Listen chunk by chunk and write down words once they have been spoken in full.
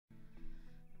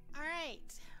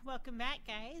Welcome back,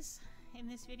 guys. In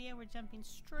this video, we're jumping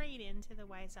straight into the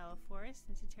Wise Owl Forest,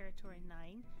 into Territory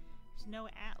 9. There's no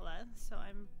Atla, so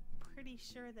I'm pretty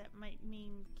sure that might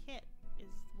mean Kit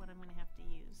is what I'm going to have to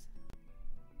use.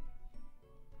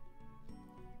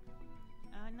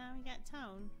 Oh, now we got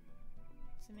Tone.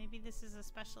 So maybe this is a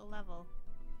special level.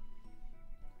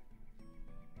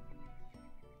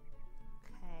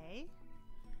 Okay.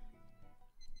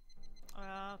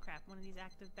 Oh crap, one of these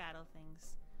active battle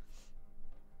things.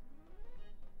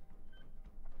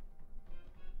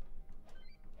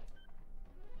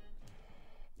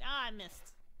 Ah, I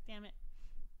missed. Damn it.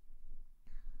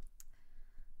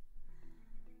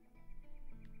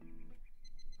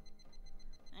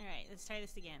 Alright, let's try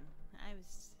this again. I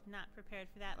was not prepared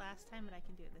for that last time, but I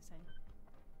can do it this time.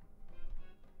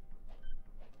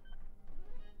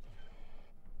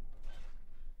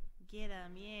 Get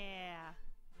him, yeah!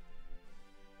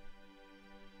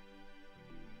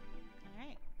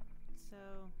 Alright, so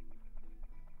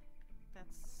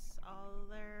that's all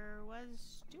there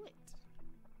was to it.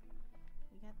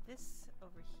 We got this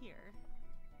over here.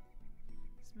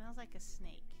 Smells like a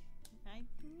snake.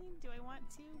 Do I want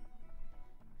to?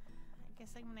 I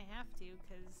guess I'm gonna have to,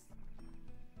 because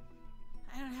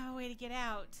I don't have a way to get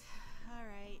out.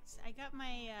 Alright, I got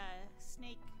my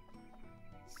snake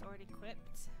sword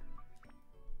equipped.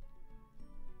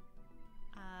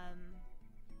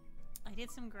 I did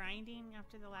some grinding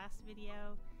after the last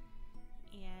video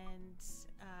and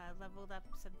leveled up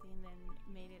something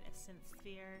and made it a synth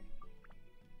sphere.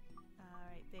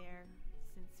 Right there,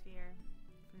 synth sphere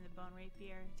from the bone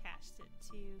rapier, attached it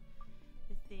to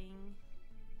the thing.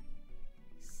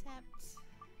 Except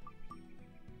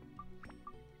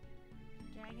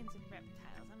dragons and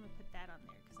reptiles. I'm gonna put that on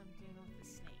there because I'm doing it with the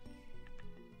snake.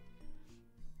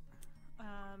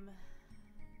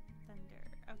 Thunder.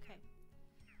 Okay.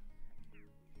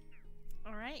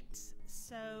 Alright,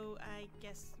 so I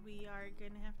guess we are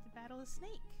gonna have to battle a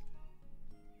snake.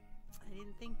 I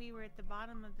didn't think we were at the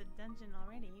bottom of the dungeon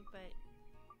already, but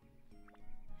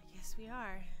I guess we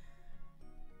are.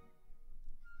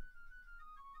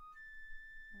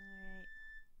 Alright.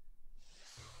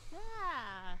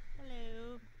 Ah!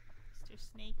 Hello, Mr.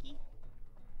 Snakey.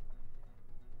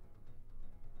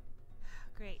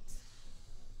 Great.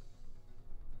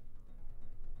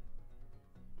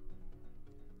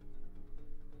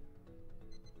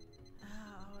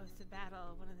 Oh, it's a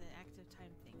battle. One of the active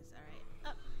time things. Alright.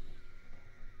 Up!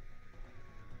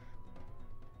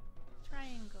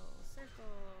 Triangle,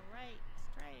 circle, right,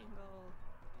 triangle,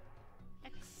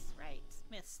 X, right.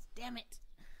 Missed. Damn it!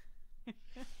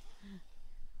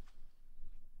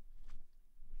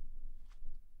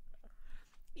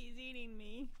 He's eating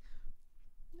me.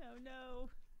 No, no.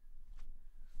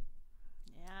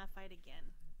 Yeah, fight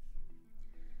again.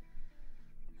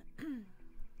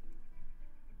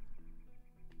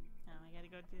 Oh, I gotta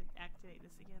go to activate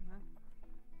this again, huh?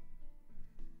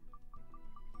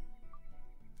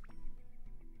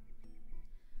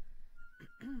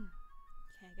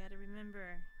 Okay, I gotta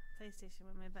remember PlayStation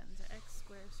when my buttons are X,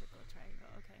 square, circle, triangle.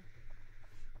 Okay.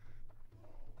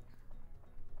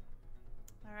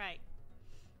 Alright.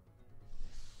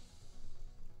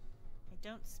 I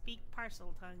don't speak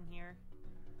parcel tongue here.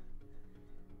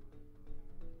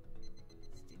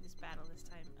 Let's do this battle this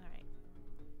time. Alright.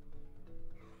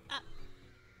 Up!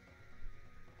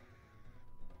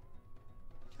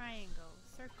 Triangle,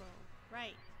 circle,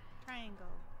 right,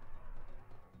 triangle.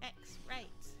 X, right.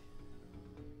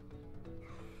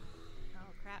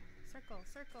 Oh crap. Circle,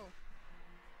 circle.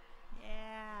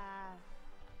 Yeah.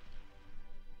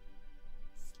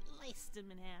 Sliced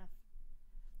him in half.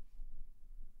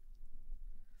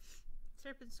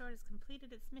 Serpent Sword has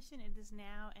completed its mission. It is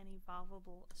now an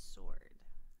evolvable sword.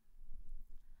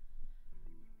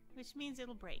 Which means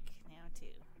it'll break now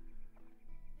too.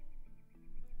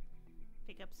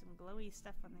 Pick up some glowy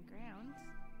stuff on the ground.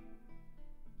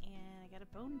 And I got a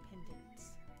bone pendant.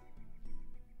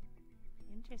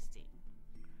 Interesting.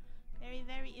 Very,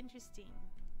 very interesting.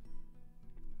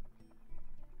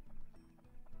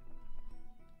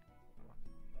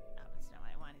 Oh, that's not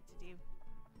what I wanted to do.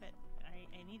 But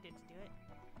I needed to do it.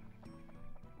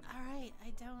 Alright,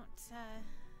 I don't,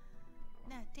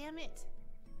 Nah, damn it!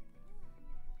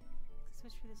 The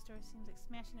switch for this door seems like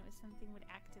smashing it with something would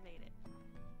activate it.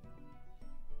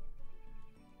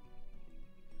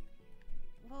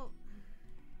 Well,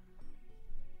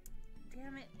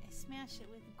 damn it, I smashed it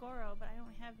with Goro, but I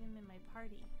don't have him in my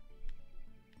party.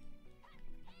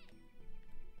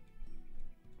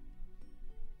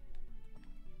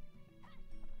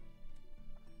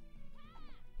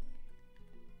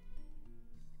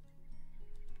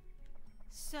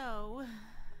 So,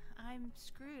 I'm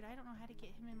screwed. I don't know how to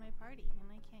get him in my party, and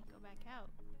I can't go back out.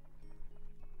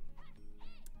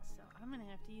 So I'm gonna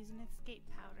have to use an escape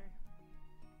powder.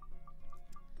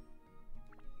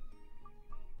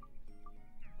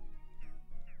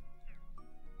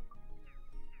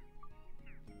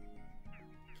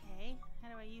 Okay, how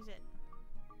do I use it?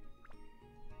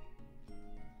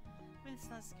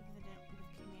 Let's give the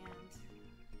command to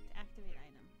activate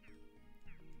item.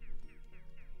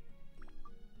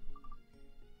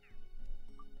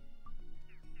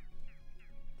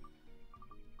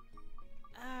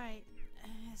 Alright,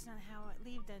 that's not how I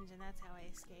leave dungeon, that's how I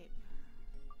escape.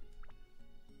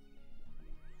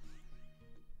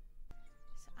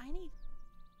 So I need,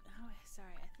 oh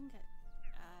sorry, I think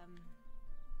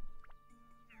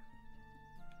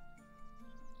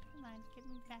hold on, get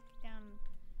me back down,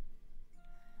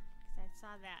 because I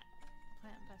saw that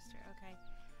plant buster. Okay,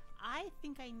 I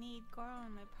think I need Goro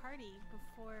in my party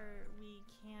before we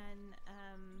can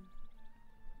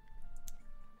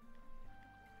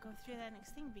go through that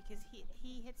next thing, because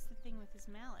he hits the thing with his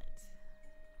mallet.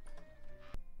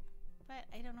 But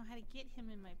I don't know how to get him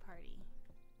in my party.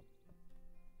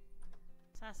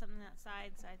 Saw something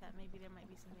outside, so I thought maybe there might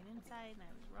be something inside, and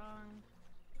I was wrong.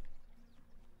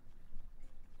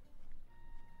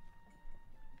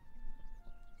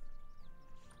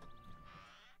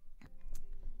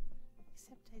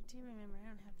 Except I do remember I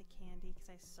don't have the candy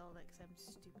because I sold it because I'm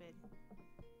stupid.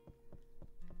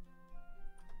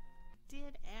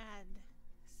 Did add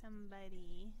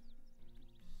somebody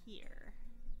here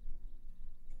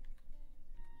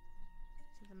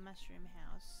to the mushroom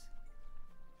house.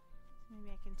 So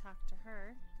maybe I can talk to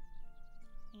her.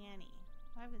 Annie.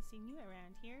 I haven't seen you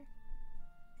around here.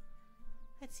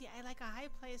 Let's see, I like a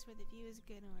high place where the view is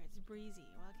good and where it's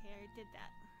breezy. Well, okay, I did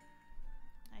that.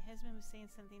 My husband was saying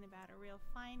something about a real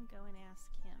fine. Go and ask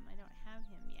him. I don't have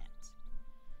him yet.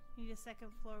 We need a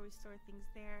second floor. We store things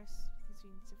there because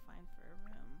we need to find for a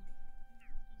room.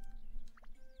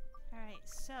 Alright,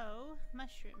 so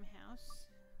mushroom house.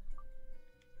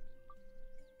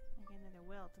 I got another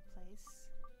will to place.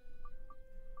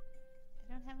 I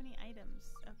don't have any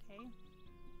items. Okay.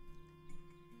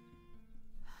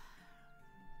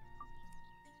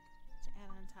 To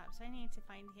add on top. So I need to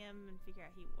find him and figure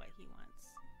out what he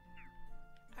wants.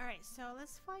 Alright, so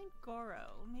let's find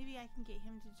Goro. Maybe I can get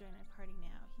him to join our party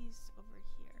now. He's over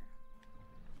here.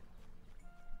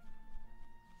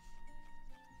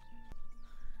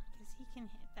 Because he can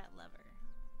hit that lever.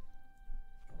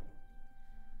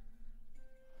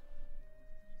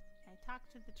 I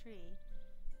talked to the tree.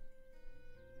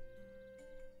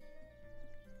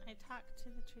 I talked to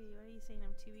the tree. What are you saying?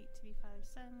 I'm too weak to be father's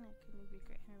son. I couldn't be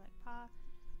great hair like Pa.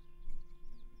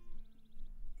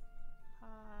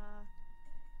 Pa.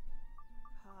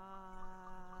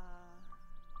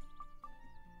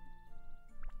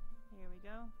 Here we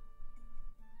go.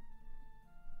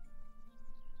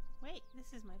 Wait,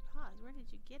 this is my paws. Where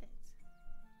did you get it?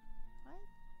 What?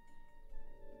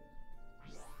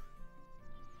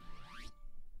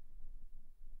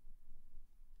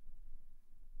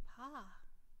 Pa.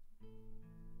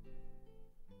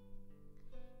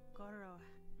 Goro,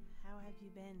 how have you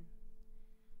been?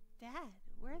 Dad,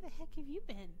 where the heck have you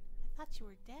been? I thought you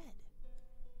were dead.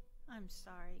 I'm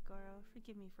sorry, Goro.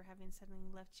 Forgive me for having suddenly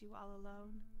left you all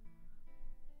alone.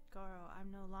 Goro,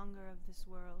 I'm no longer of this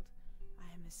world.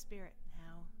 I am a spirit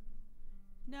now.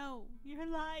 No, you're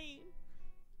lying.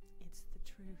 It's the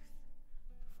truth.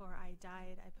 Before I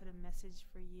died, I put a message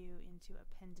for you into a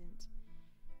pendant.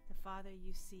 The father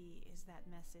you see is that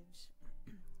message.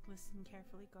 Listen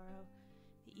carefully, Goro.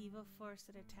 The evil force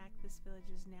that attacked this village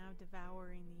is now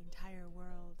devouring the entire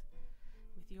world.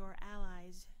 With your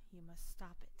allies, you must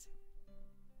stop it.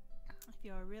 If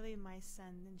you are really my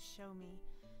son, then show me.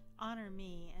 Honor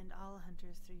me and all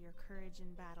hunters through your courage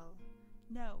in battle.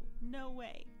 No, no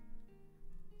way.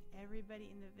 Everybody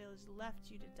in the village left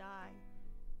you to die.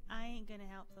 I ain't gonna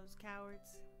help those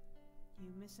cowards.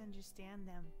 You misunderstand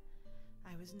them.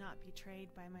 I was not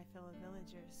betrayed by my fellow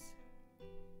villagers.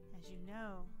 As you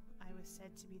know, I was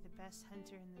said to be the best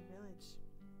hunter in the village.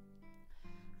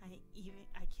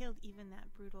 I killed even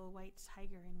that brutal white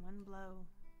tiger in one blow.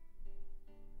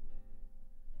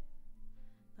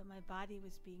 But my body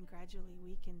was being gradually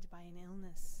weakened by an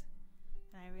illness,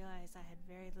 and I realized I had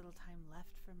very little time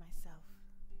left for myself.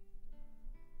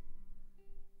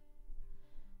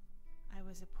 I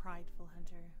was a prideful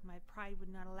hunter. My pride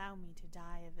would not allow me to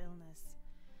die of illness.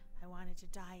 I wanted to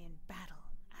die in battle,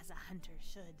 as a hunter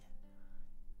should.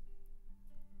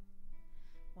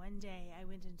 One day I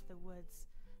went into the woods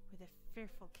with a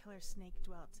fearful killer snake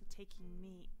dwelt, taking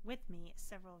with me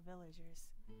several villagers.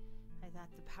 I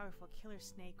thought the powerful killer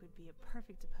snake would be a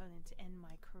perfect opponent to end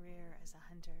my career as a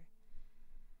hunter.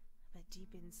 But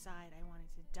deep inside, I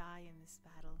wanted to die in this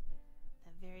battle.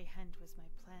 That very hunt was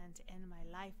my plan to end my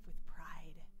life with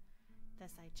pride.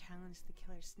 Thus I challenged the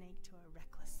killer snake to a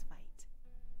reckless fight.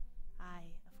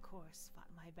 I, of course,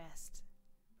 fought my best,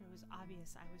 but it was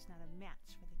obvious I was not a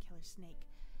match for the killer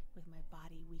snake, with my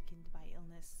body weakened by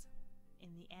illness.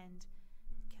 In the end,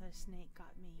 the killer snake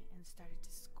got me and started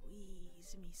to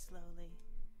squeeze me slowly.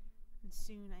 And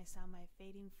soon I saw my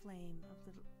fading flame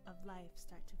of life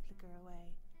start to flicker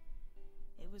away.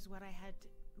 It was what I had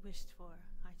wished for.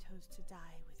 I chose to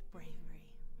die with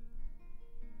bravery.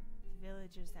 The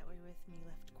villagers that were with me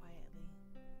left quietly.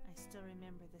 I still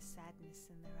remember the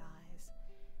sadness in their eyes.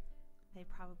 They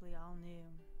probably all knew.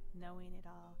 Knowing it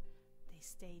all, they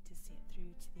stayed to see it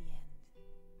through to the end.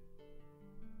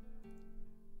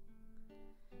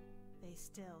 They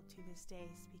still, to this day,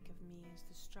 speak of me as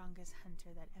the strongest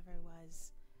hunter that ever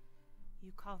was.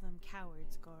 You call them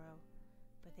cowards, Goro,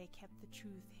 but they kept the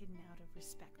truth hidden out of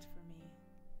respect for me.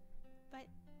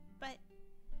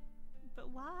 But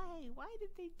why? Why did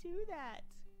they do that?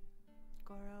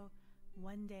 Goro,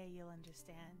 one day you'll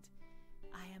understand.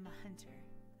 I am a hunter.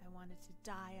 I wanted to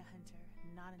die a hunter,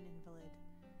 not an invalid.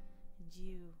 And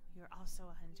you're also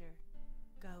a hunter.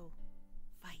 Go,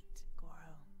 fight,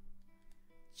 Goro.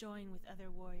 Join with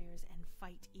other warriors and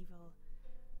fight evil.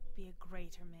 Be a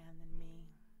greater man than me.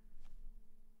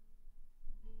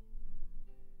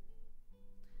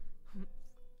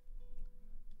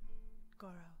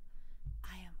 Goro,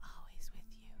 I am always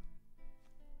with you.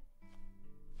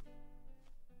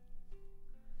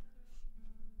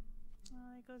 Oh,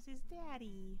 there goes his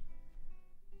daddy.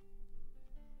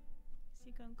 Is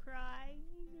he gonna cry?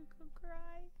 He's gonna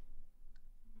cry.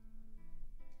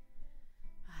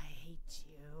 I hate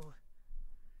you.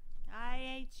 I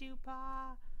hate you,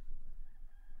 Pa.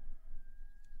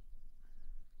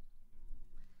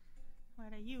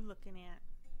 What are you looking at?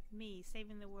 Me,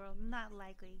 saving the world, not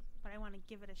likely, but I want to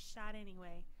give it a shot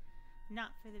anyway.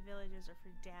 Not for the villagers or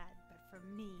for Dad, but for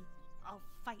me. I'll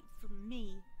fight for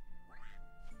me.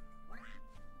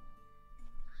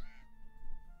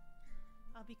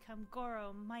 I'll become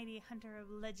Goro, mighty hunter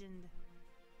of legend.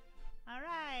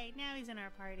 Alright, now he's in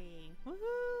our party.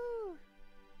 Woohoo!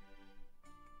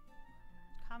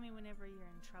 Call me whenever you're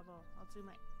in trouble.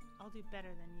 I'll do better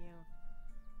than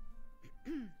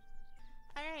you.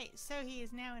 Alright, so he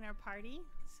is now in our party.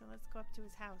 So let's go up to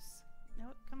his house.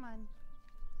 Nope, come on.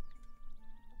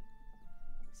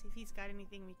 See if he's got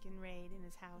anything we can raid in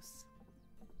his house.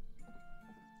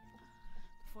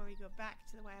 Before we go back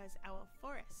to the Wise Owl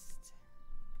Forest.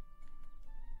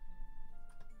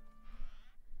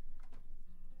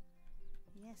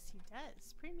 Yes, he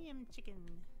does. Premium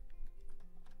chicken.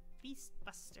 Beast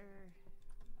Buster.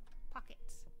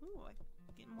 Pockets. Ooh,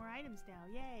 I'm getting more items now.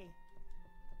 Yay.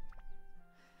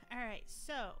 Alright,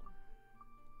 so.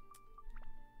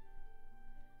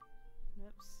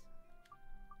 Whoops.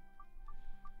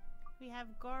 We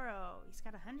have Goro. He's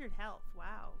got 100 health.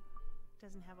 Wow.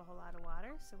 Doesn't have a whole lot of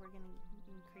water, so we're going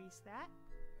to increase that.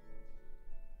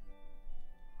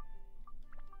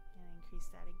 And increase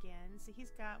that again. So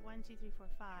he's got 1, 2, 3, 4,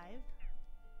 5.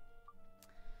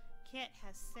 Kit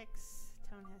has 6.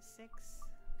 Tone has 6.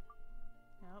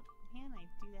 Nope. Can I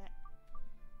do that?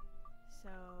 So,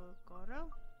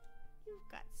 Goro, you've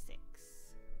got 6.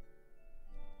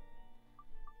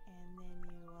 And then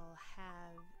you will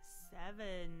have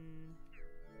 7.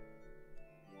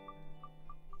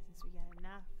 Since we got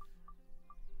enough.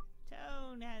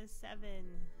 Tone has 7.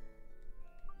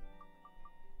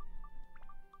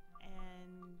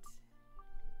 And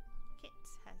Kit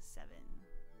has 7.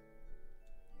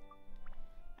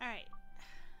 Alright.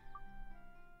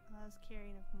 Allows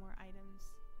carrying of more items.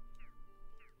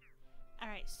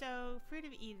 Alright, so Fruit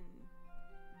of Eden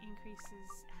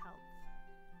increases health.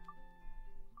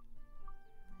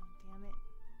 Oh, damn it.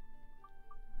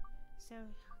 So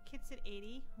Kit's at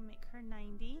 80. We'll make her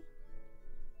 90.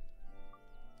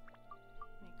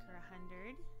 Make her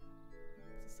 100.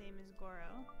 It's the same as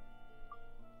Goro.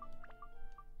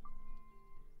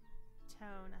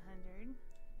 Tone 100.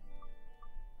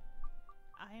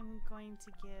 I'm going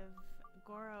to give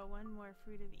Goro 1 more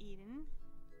Fruit of Eden.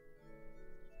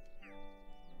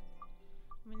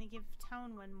 I'm going to give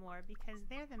Tone 1 more because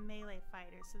they're the melee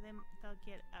fighters, so then they'll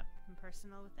get up and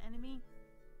personal with the enemy.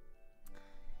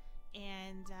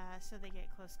 And so they get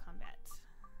close combat.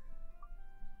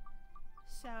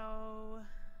 So,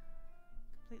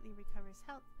 completely recovers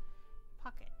health.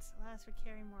 Pocket allows for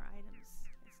carrying more items.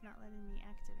 It's not letting me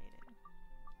activate it.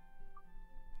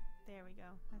 There we go.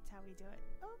 That's how we do it.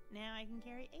 Oh, now I can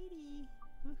carry 80.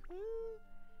 Woohoo!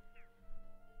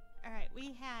 Alright, I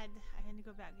had to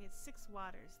go back. We had 6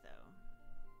 waters, though.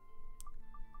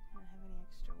 I don't have any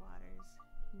extra waters.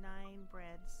 9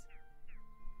 breads.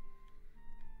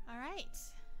 Alright,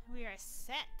 we are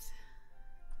set.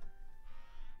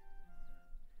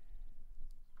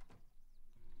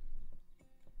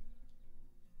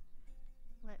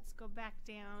 Let's go back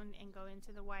down and go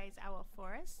into the Wise Owl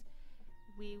Forest.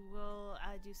 We will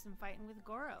do some fighting with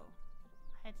Goro.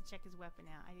 I had to check his weapon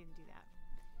out. I didn't do that.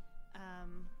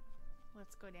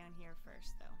 Let's go down here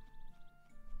first, though.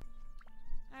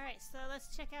 Alright, so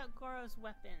let's check out Goro's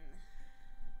weapon.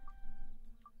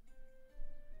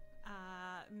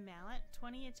 Mallet,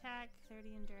 20 attack,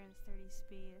 30 endurance, 30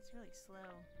 speed. It's really slow.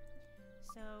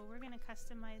 So we're going to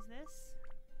customize this.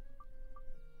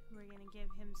 We're going to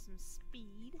give him some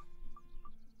speed.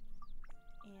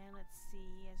 And let's see,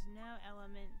 he has no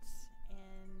element,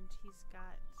 and he's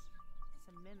got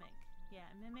some mimic. Yeah,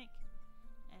 mimic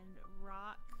and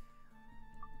rock.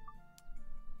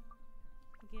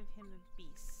 We'll give him a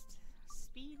beast.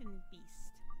 Speed and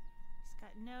beast. He's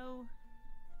got no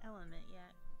element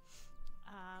yet.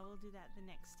 We'll do that the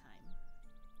next time.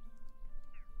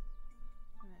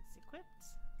 And that's equipped.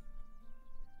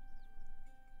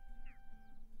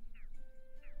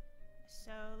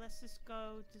 So let's just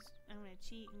go, I'm going to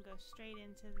cheat and go straight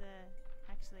into the,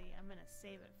 actually I'm going to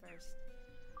save it first.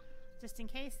 Just in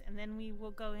case, and then we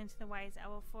will go into the Wise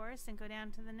Owl Forest and go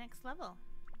down to the next level.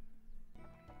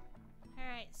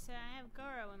 Alright, so I have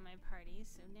Goro in my party,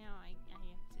 so now I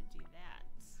have to do that.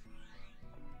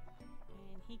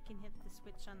 And he can hit the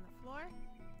switch on the floor.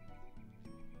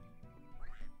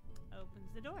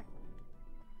 Opens the door.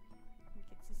 And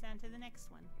gets us down to the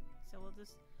next one. So we'll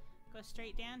just go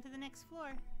straight down to the next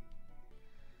floor.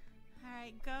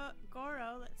 Alright,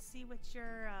 Goro, let's see what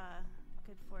you're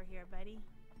good for here, buddy.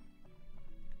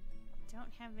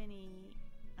 Don't have any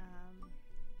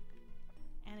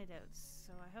antidotes,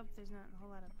 so I hope there's not a whole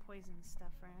lot of poison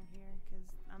stuff around here,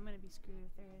 because I'm going to be screwed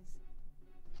if there is.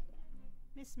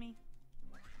 Miss me.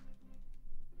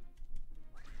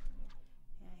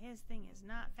 Yeah, his thing is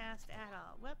not fast at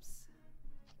all. Whoops.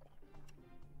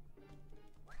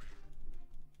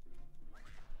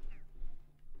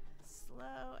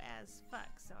 Slow as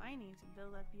fuck, so I need to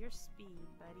build up your speed,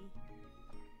 buddy.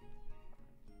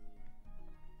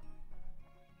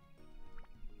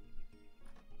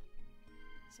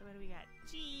 So what do we got?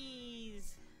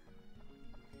 Jeez!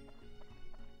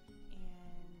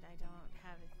 And I don't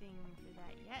have a thing for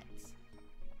that yet.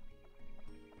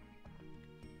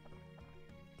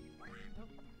 Nope.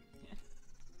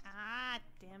 Ah,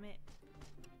 damn it.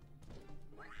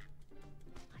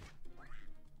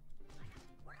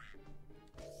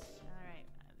 Alright,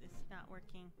 this is not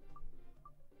working.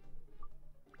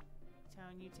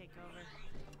 Tone, you take over.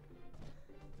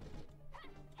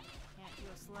 Can't do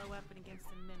a slow weapon against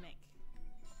a mimic.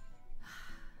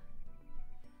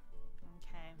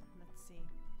 Okay, let's see.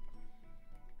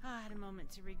 I had a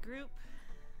moment to regroup.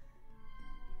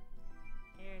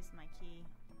 There's my key.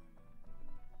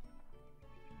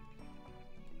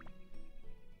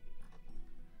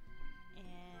 And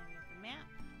with the map.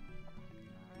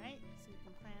 Alright, so we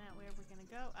can plan out where we're gonna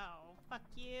go. Oh, fuck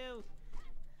you!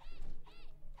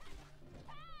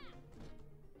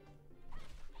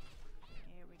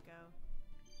 There we go.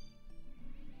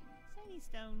 Shiny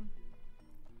stone.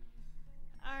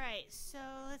 Alright, so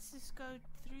let's just go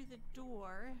through the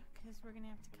door, because we're gonna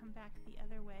have to come back the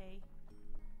other way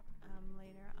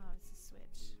later. Oh, it's a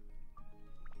switch.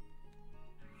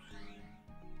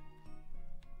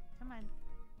 Come on.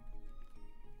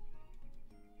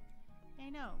 I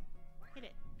know. Hit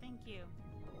it. Thank you.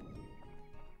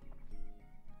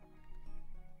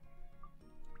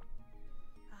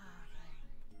 Okay.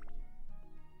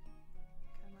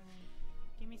 Come on.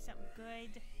 Give me something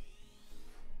good.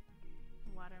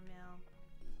 Watermill,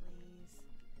 please.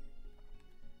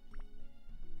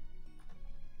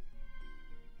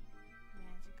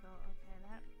 Magical. Okay,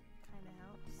 that kind of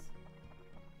helps.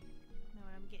 Know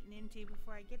what I'm getting into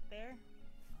before I get there.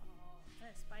 Oh, is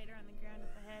that a spider on the ground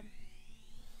at the head?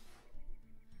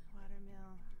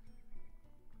 Watermill.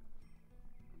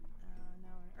 Oh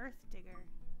no, an earth digger.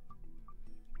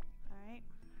 Alright.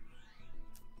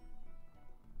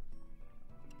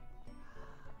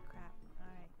 Crap.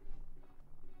 Alright.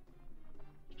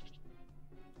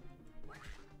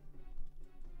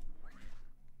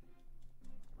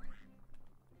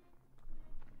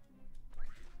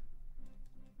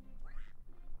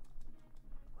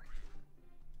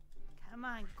 Come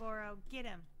on, Goro, get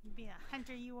him. You be a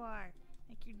hunter you are.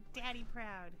 Make your daddy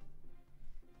proud.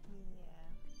 Yeah.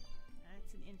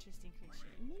 an interesting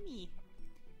creature. Mimi!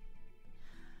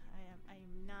 I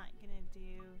am not gonna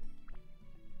do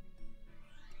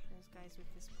those guys with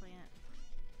this plant.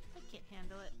 I can't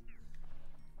handle it.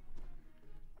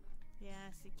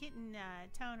 Yeah, so Kit and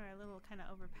Tone are a little kind of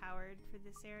overpowered for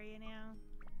this area now.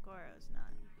 Goro's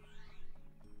not.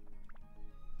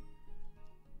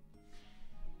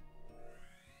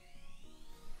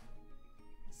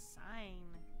 A sign.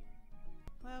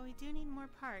 Well, we do need more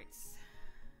parts.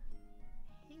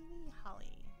 Haley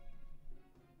Holly.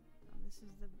 Oh, this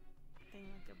is the thing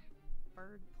like a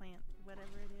bird plant,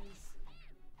 whatever it is.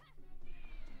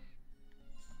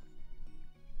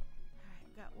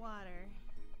 Alright, got water.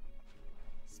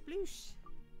 Sploosh!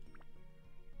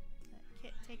 Let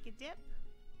Kit take a dip.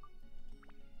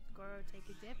 Goro take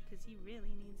a dip because he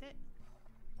really needs it.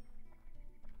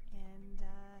 And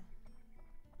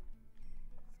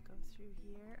let's go through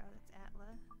here. Oh, that's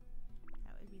Atla.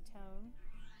 That would be Tone.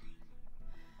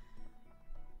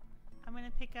 I'm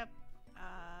gonna pick up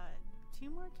 2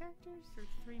 more characters or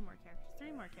 3 more characters.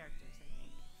 3 more characters, I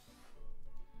think.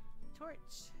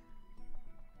 Torch.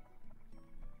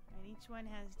 And each one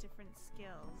has different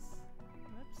skills.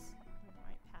 Whoops, went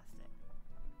right past it.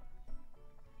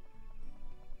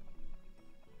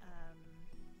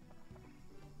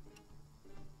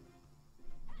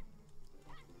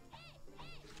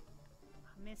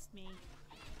 Missed me.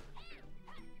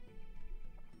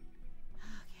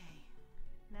 Okay.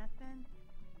 Nothing.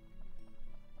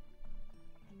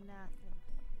 And nothing.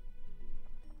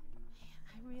 Man,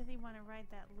 I really want to ride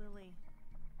that lily.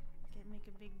 Make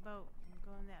a big boat and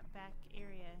go in that back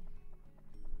area.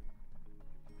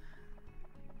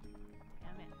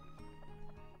 Damn it.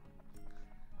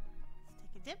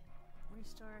 Let's take a dip.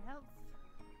 Restore our health.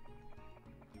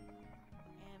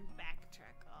 And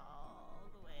backtrack all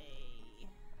the way.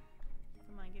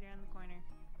 Come on, get around the corner.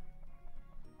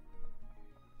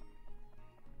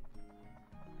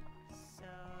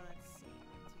 So, let's see.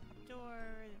 Through the door.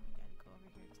 Then we gotta go over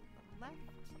here to the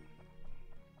left.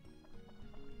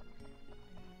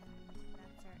 And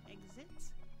that's our exit.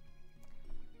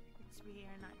 Which we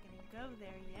are not gonna go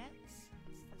there yet.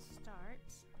 It's the start.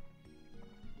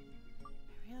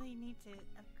 I really need to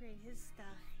upgrade his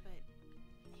stuff, but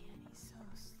man, he's so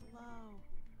slow.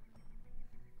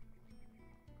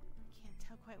 Can't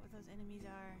tell quite what those enemies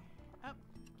are. Oh,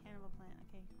 cannibal plant.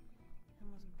 Okay,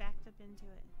 almost backed up into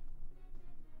it.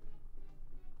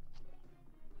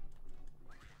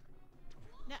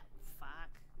 No, fuck.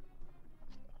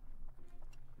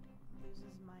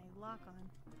 Loses my lock on.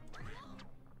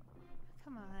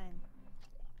 Come on.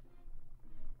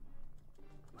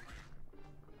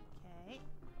 Okay.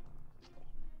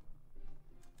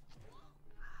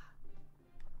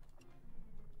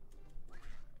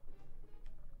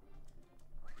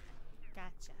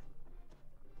 Gotcha.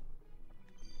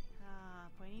 Ah,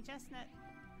 pointy chestnut.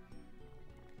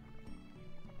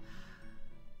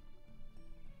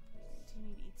 Do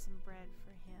need to eat some bread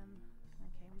for him.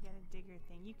 Okay, we got a digger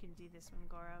thing. You can do this one,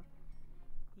 Goro.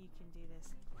 You can do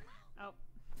this. Oh.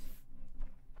 As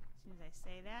soon as I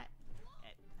say that,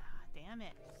 damn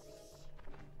it.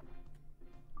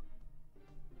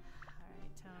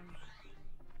 Alright, Tone.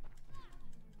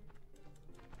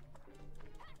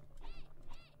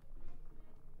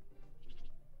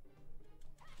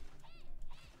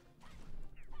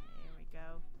 There we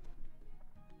go.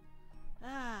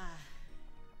 Ah.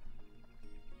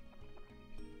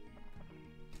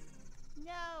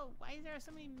 No! Why is there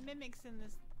so many mimics in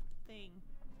this thing?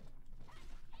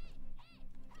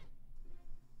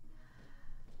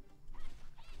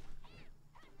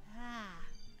 Ah.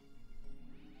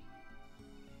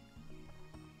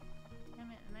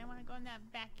 Damn it, and I want to go in that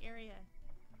back area.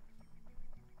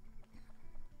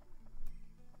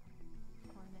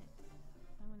 Hornet.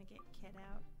 I'm going to get Kit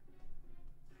out.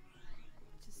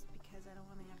 Just because I don't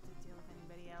want to have to deal with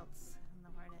anybody else in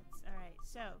the Hornets. Alright,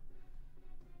 so.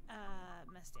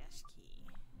 Mustache key.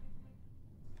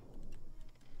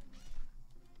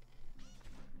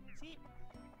 See?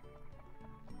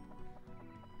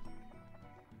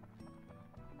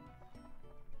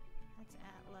 That's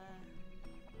Atla.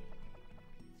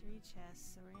 3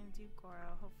 chests, so we're gonna do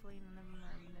Goro. Hopefully none of them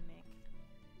are Mimic.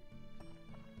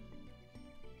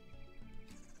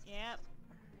 Yep.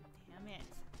 Damn it.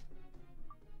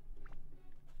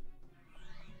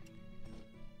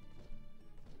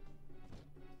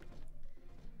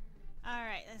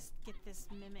 Alright, let's get this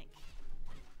Mimic.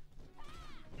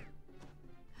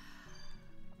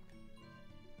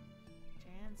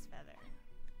 Trans feather.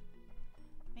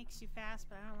 Makes you fast,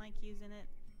 but I don't like using it,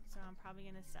 so I'm probably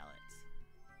gonna sell it.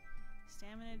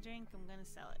 Stamina drink, I'm gonna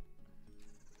sell it.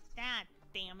 God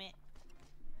damn it.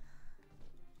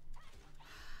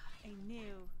 I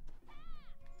knew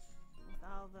with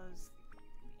all those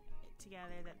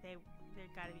together that there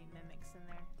gotta be mimics in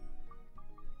there.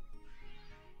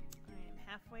 Alright, I'm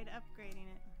halfway to upgrading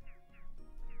it.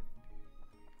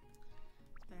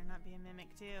 This better not be a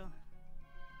mimic too.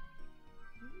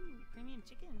 Ooh, premium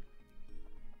chicken.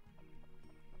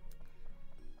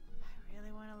 I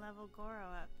really want to level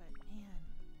Goro up, but man,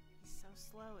 he's so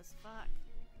slow as fuck.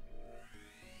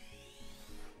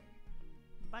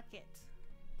 Bucket.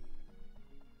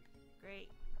 Great.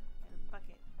 Got a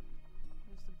bucket.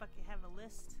 Does the bucket have a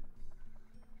list?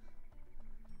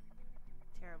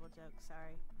 Terrible joke,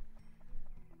 sorry.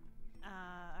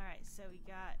 Alright, so we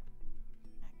got...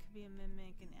 That could be a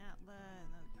mimic, an Atla,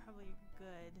 and that's probably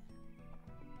good.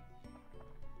 I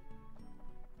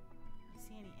don't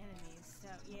see any enemies, so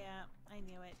yeah, I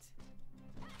knew it.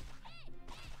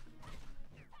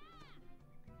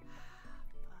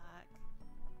 Fuck.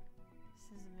 This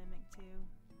is a mimic too.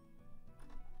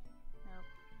 Nope,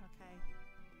 okay.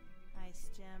 Nice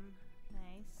gem.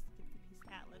 Nice. Get the piece,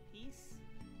 Atla piece.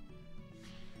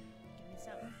 Give me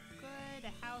something good.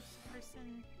 A house person.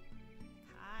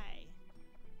 Kai.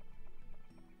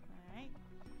 Alright.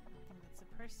 I think that's a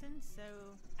person, so...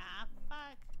 Ah,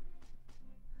 fuck.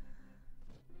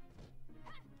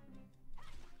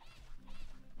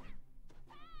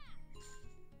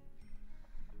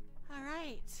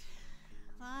 Alright.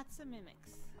 Lots of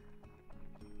mimics.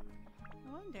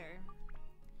 I wonder...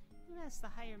 Who has the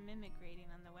higher mimic rating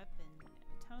on the weapon?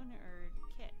 Tone or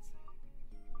Kit?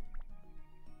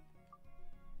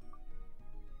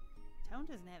 Tone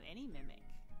doesn't have any mimic.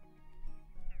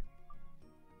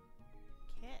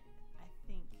 Kit, I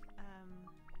think,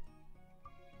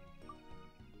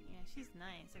 yeah, she's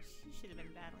nice. She should have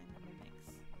been battling the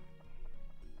mimics.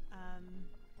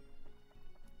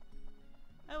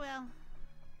 Oh well.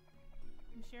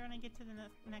 I'm sure when I get to the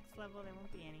next level there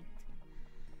won't be any.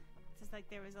 It's just like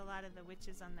there was a lot of the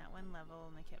witches on that one level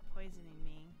and they kept poisoning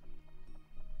me.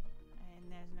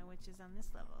 And there's no witches on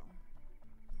this level.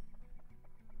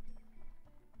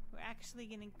 We're actually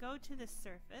going to go to the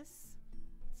surface,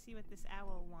 see what this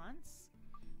owl wants.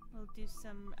 We'll do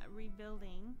some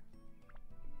rebuilding.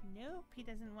 Nope, he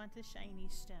doesn't want the shiny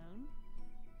stone.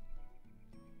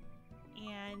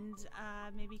 And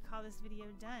maybe call this video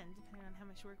done, depending on how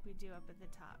much work we do up at the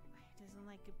top. He doesn't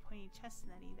like a pointy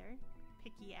chestnut either.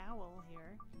 Picky owl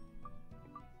here.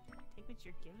 Take what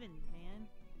you're given, man.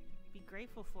 Be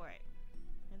grateful for it.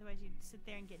 Otherwise you'd sit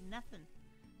there and get nothing.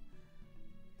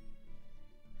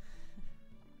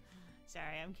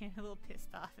 Sorry, I'm getting a little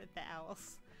pissed off at the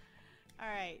owls.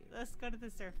 Alright, let's go to the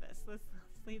surface. Let's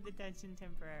leave the dungeon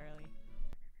temporarily.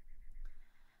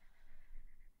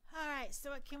 Alright, so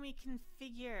what can we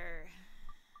configure?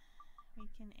 We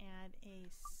can add a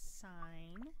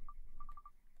sign.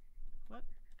 Whoop.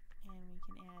 And we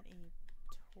can add a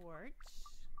torch.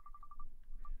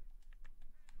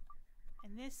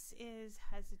 And this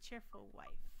has a cheerful wife.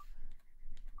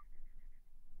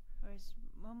 Where's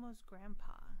Momo's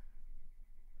grandpa?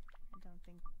 I don't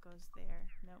think goes there.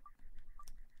 Nope.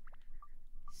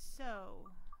 So,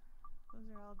 those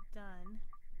are all done.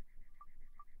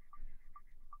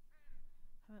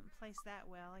 Haven't placed that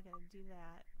well. I gotta do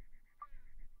that.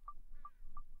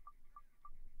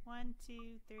 1,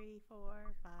 2, 3,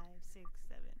 4, 5, 6,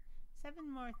 7.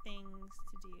 7 more things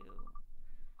to do.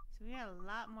 So we got a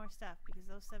lot more stuff because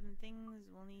those 7 things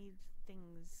will need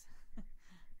things.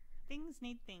 Things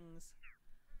need things.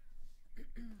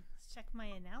 Let's check my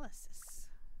analysis.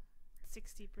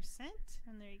 60%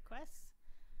 on the requests.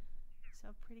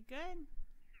 So pretty good.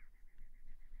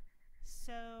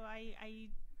 So I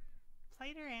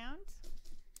played around.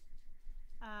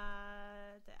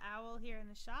 The owl here in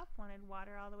the shop wanted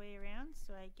water all the way around,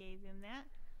 so I gave him that.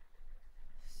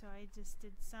 So I just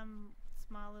did some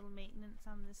small little maintenance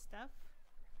on this stuff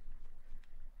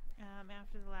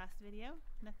after the last video.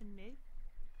 Nothing big.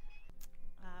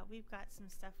 We've got some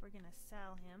stuff we're gonna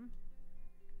sell him.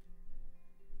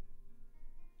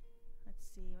 Let's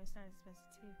see, it's not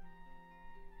expensive too.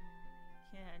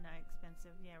 Yeah, not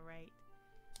expensive. Yeah, right.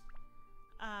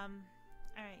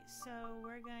 Alright, so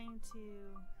we're going to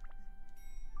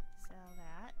sell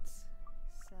that,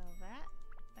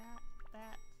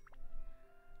 that.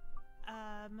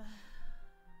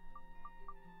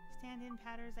 Stand-in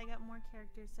powders, I got more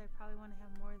characters, so I probably want to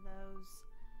have more of those.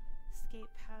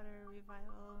 Escape powder,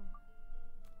 revival.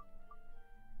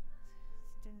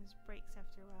 Dennis breaks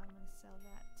after a while, I'm going to sell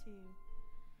that too.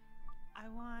 I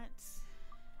want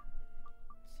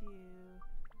to...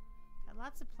 Got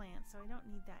lots of plants, so I don't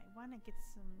need that. I want to get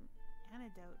some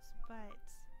antidotes, but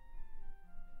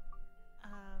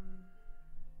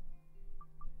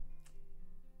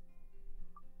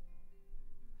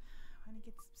to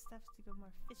get some stuff to go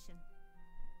more fishing.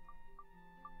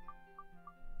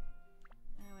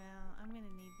 Oh well, I'm gonna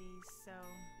need these, so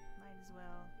might as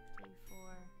well. 3, 4,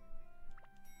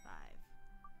 5.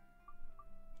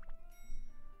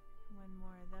 One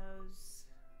more of those.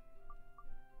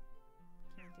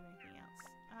 Can't do anything else.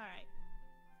 Alright.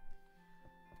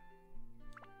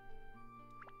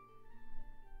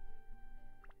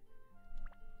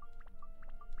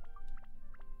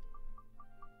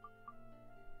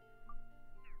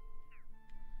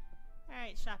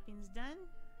 Alright, shopping's done.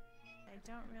 I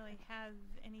don't really have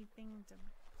anything to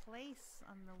place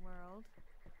on the world.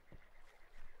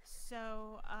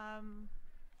 So,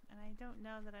 and I don't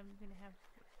know that I'm going to have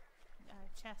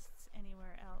chests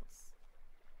anywhere else.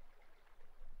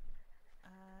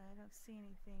 I don't see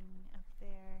anything up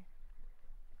there.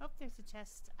 Oh, there's a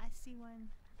chest. I see one.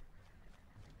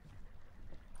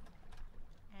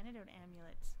 Antidote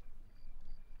amulet.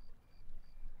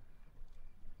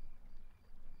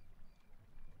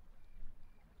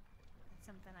 That's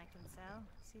something I can sell.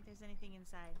 See if there's anything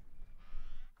inside.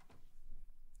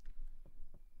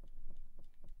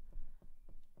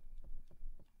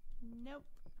 Nope.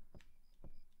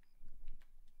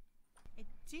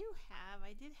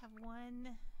 I did have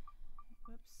one,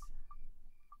 whoops,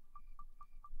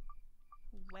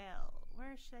 well.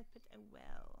 Where should I put a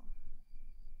well?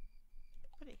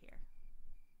 Put it here.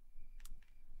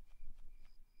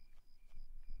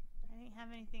 I didn't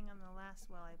have anything on the last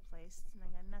well I placed, and I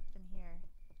got nothing here.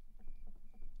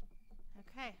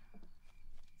 Okay.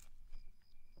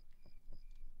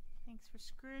 Thanks for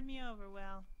screwing me over,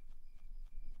 well.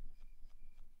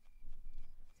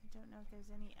 I don't know if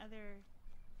there's any other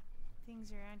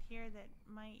things around here that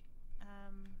might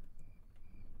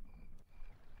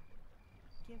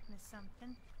give me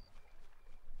something.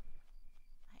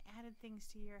 I added things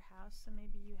to your house, so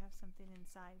maybe you have something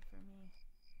inside for me.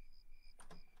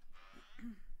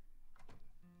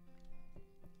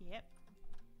 Yep.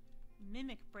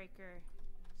 Mimic breaker.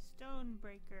 Stone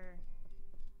breaker.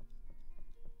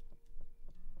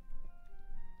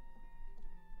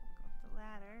 Go up the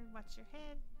ladder. Watch your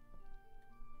head.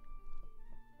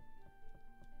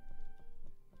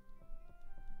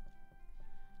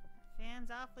 That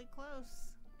fan's awfully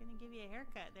close. I'm gonna give you a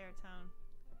haircut there, Tone.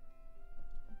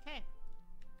 Okay.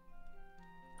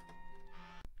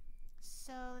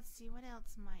 So let's see, what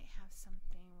else might have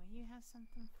something? Will you have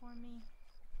something for me?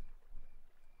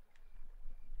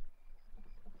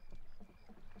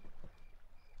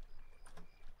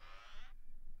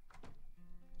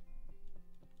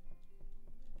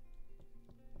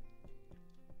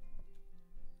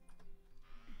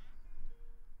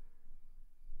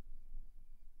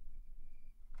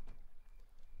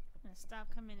 I'm gonna stop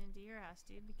coming into your house,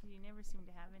 dude, because you never seem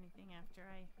to have anything after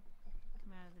I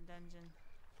come out of the dungeon.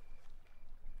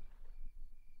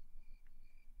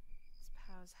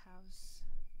 Pow's house.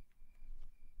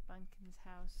 Bunkin's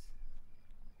house.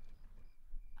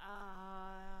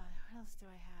 What else do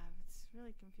I have? It's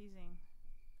really confusing.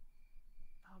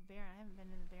 Oh, Baron. I haven't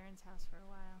been in the Baron's house for a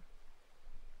while.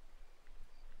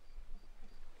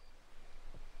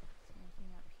 Is there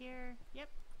anything up here? Yep.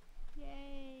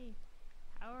 Yay!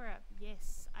 Power up.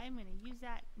 Yes. I'm gonna use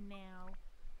that now.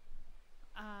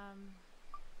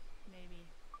 Maybe.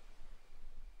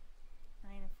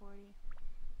 9 of 40.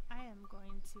 I am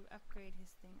going to upgrade his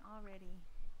thing already.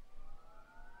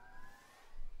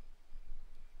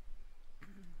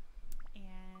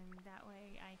 And that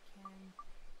way I can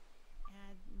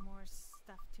add more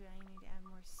stuff to it. I need to add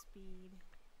more speed.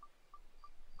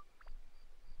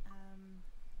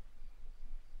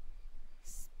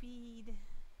 Speed.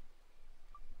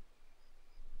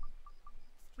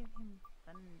 Let's give him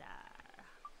thunder.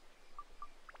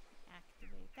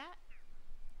 Activate that.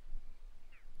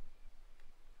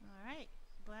 Alright,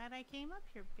 glad I came up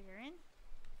here, Baron.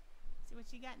 See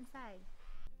what you got inside.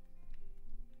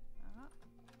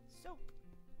 Soap.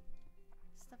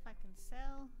 Stuff I can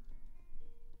sell.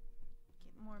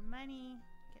 Get more money.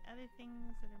 Get other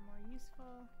things that are more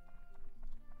useful.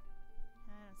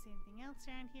 I don't see anything else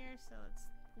around here, so let's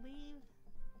leave.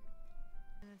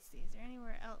 And let's see, is there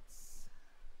anywhere else?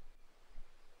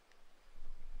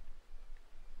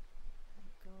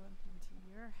 Go into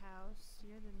your house.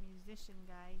 You're the musician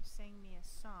guy. You sang me a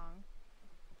song.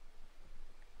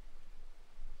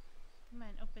 Come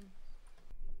on, open.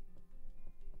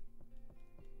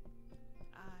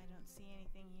 I don't see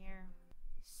anything here.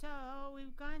 So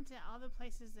we've gone to all the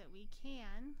places that we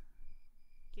can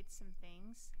get some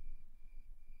things.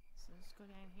 So let's go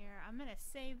down here. I'm gonna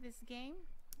save this game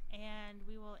and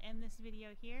we will end this video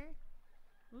here.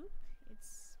 Oop,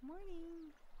 it's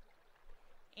morning.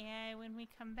 And when we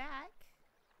come back,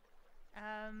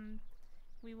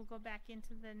 we will go back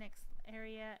into the next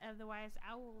area of the Wise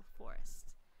Owl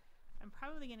Forest. I'm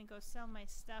probably going to go sell my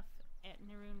stuff at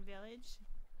Naroon Village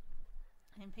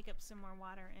and pick up some more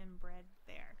water and bread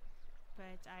there.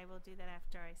 But I will do that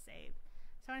after I save.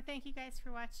 So I want to thank you guys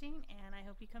for watching, and I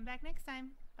hope you come back next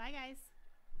time. Bye, guys.